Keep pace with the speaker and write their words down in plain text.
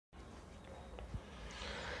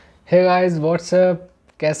Hey guys, what's up?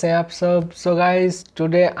 कैसे हैं आप सब? So guys,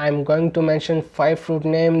 today I'm going to mention 5 fruit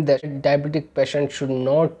name that diabetic patient should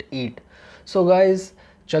not eat. So guys,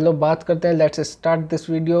 चलो बात करते हैं. Let's start this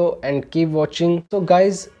video and keep watching. So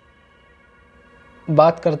guys,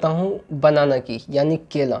 बात करता हूँ बनाना की, यानी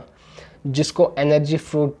केला, जिसको एनर्जी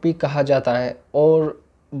फ्रूट भी कहा जाता है और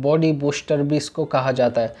बॉडी बूस्टर भी इसको कहा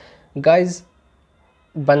जाता है. गाइस,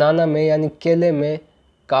 बनाना में यानी केले में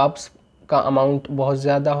कार्ब्स का अमाउंट बहुत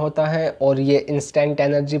ज़्यादा होता है और ये इंस्टेंट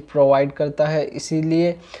एनर्जी प्रोवाइड करता है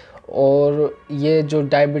इसीलिए. और ये जो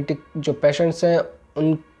डायबिटिक जो पेशेंट्स हैं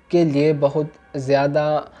उनके लिए बहुत ज़्यादा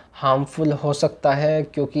हार्मफुल हो सकता है,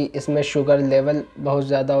 क्योंकि इसमें शुगर लेवल बहुत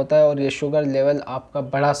ज़्यादा होता है और ये शुगर लेवल आपका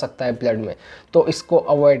बढ़ा सकता है ब्लड में, तो इसको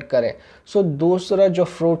अवॉइड करें. सो दूसरा जो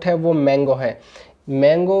फ्रूट है वो मैंगो है.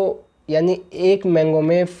 मैंगो यानी एक मैंगो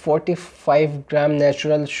में 45 ग्राम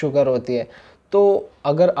नेचुरल शुगर होती है. तो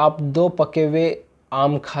अगर आप 2 पके हुए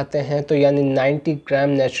आम खाते हैं तो यानी 90 ग्राम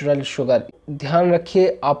नेचुरल शुगर. ध्यान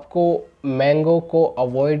रखिए, आपको मैंगो को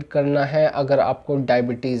अवॉइड करना है अगर आपको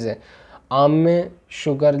डायबिटीज़ है. आम में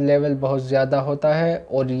शुगर लेवल बहुत ज़्यादा होता है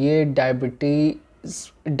और ये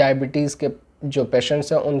डायबिटीज़ के जो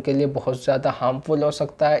पेशेंट्स हैं उनके लिए बहुत ज़्यादा हार्मफुल हो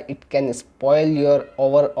सकता है. It can spoil your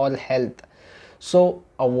overall health, so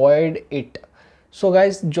avoid it. So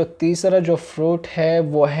guys, जो तीसरा जो फ्रूट है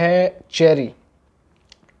वो है चेरी.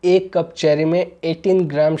 एक कप चेरी में 18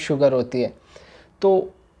 ग्राम शुगर होती है,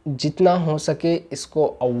 तो जितना हो सके इसको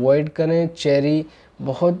अवॉइड करें. चेरी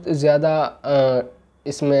बहुत ज़्यादा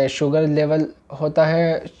इसमें शुगर लेवल होता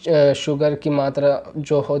है, शुगर की मात्रा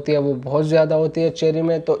जो होती है वो बहुत ज़्यादा होती है चेरी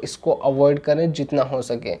में, तो इसको अवॉइड करें जितना हो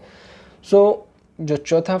सके. सो जो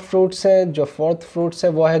चौथा फ्रूट्स है, जो फोर्थ फ्रूट्स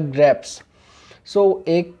है वो है ग्रेप्स. सो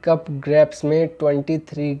एक कप ग्रेप्स में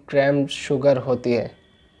 23 ग्राम शुगर होती है.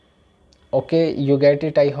 Okay, you get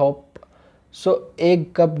it, I hope. सो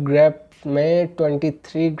एक कप ग्रेप्स में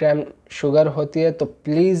 23 ग्राम शुगर होती है, तो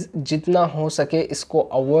प्लीज़ जितना हो सके इसको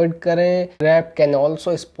अवॉइड करें. Grep can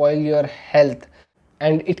also spoil your health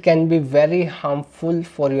and it can be very harmful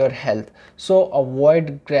for your health. So avoid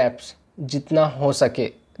grapes जितना हो सके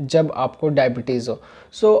जब आपको डायबिटीज़ हो.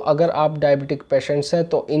 सो अगर आप डायबिटिक पेशेंट्स हैं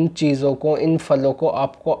तो इन चीज़ों को, इन फलों को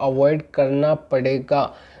आपको अवॉइड करना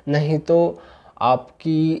पड़ेगा, नहीं तो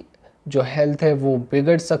आपकी जो हेल्थ है वो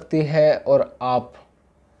बिगड़ सकती है और आप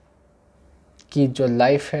की जो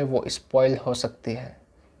लाइफ है वो स्पॉइल हो सकती है,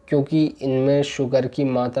 क्योंकि इनमें शुगर की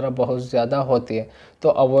मात्रा बहुत ज़्यादा होती है. तो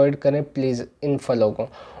अवॉइड करें प्लीज़ इन फलों को.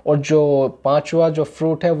 और जो पांचवा जो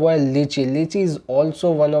फ्रूट है वो है लीची. लीची is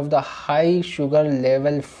also one of the high sugar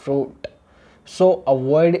level fruit, so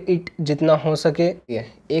avoid it जितना हो सके.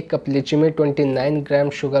 एक कप लीची में 29 ग्राम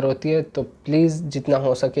शुगर होती है, तो प्लीज़ जितना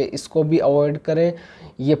हो सके इसको भी अवॉइड करें.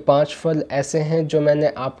 ये 5 फल ऐसे हैं जो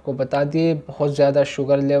मैंने आपको बता दिए, बहुत ज़्यादा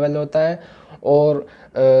शुगर लेवल होता है और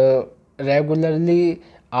रेगुलरली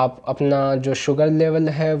आप अपना जो शुगर लेवल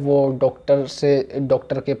है वो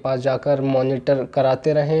डॉक्टर के पास जाकर मॉनिटर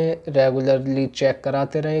कराते रहें, रेगुलरली चेक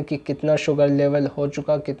कराते रहें कि कितना शुगर लेवल हो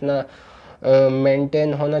चुका, कितना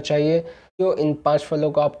मेंटेन होना चाहिए. तो इन 5 फलों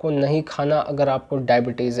को आपको नहीं खाना अगर आपको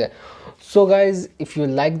डायबिटीज़ है. So guys, if you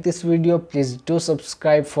like this video please do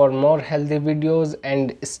subscribe for more healthy videos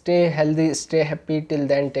and stay healthy, stay happy. Till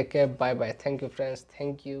then take care, bye bye. Thank you friends,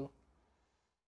 thank you.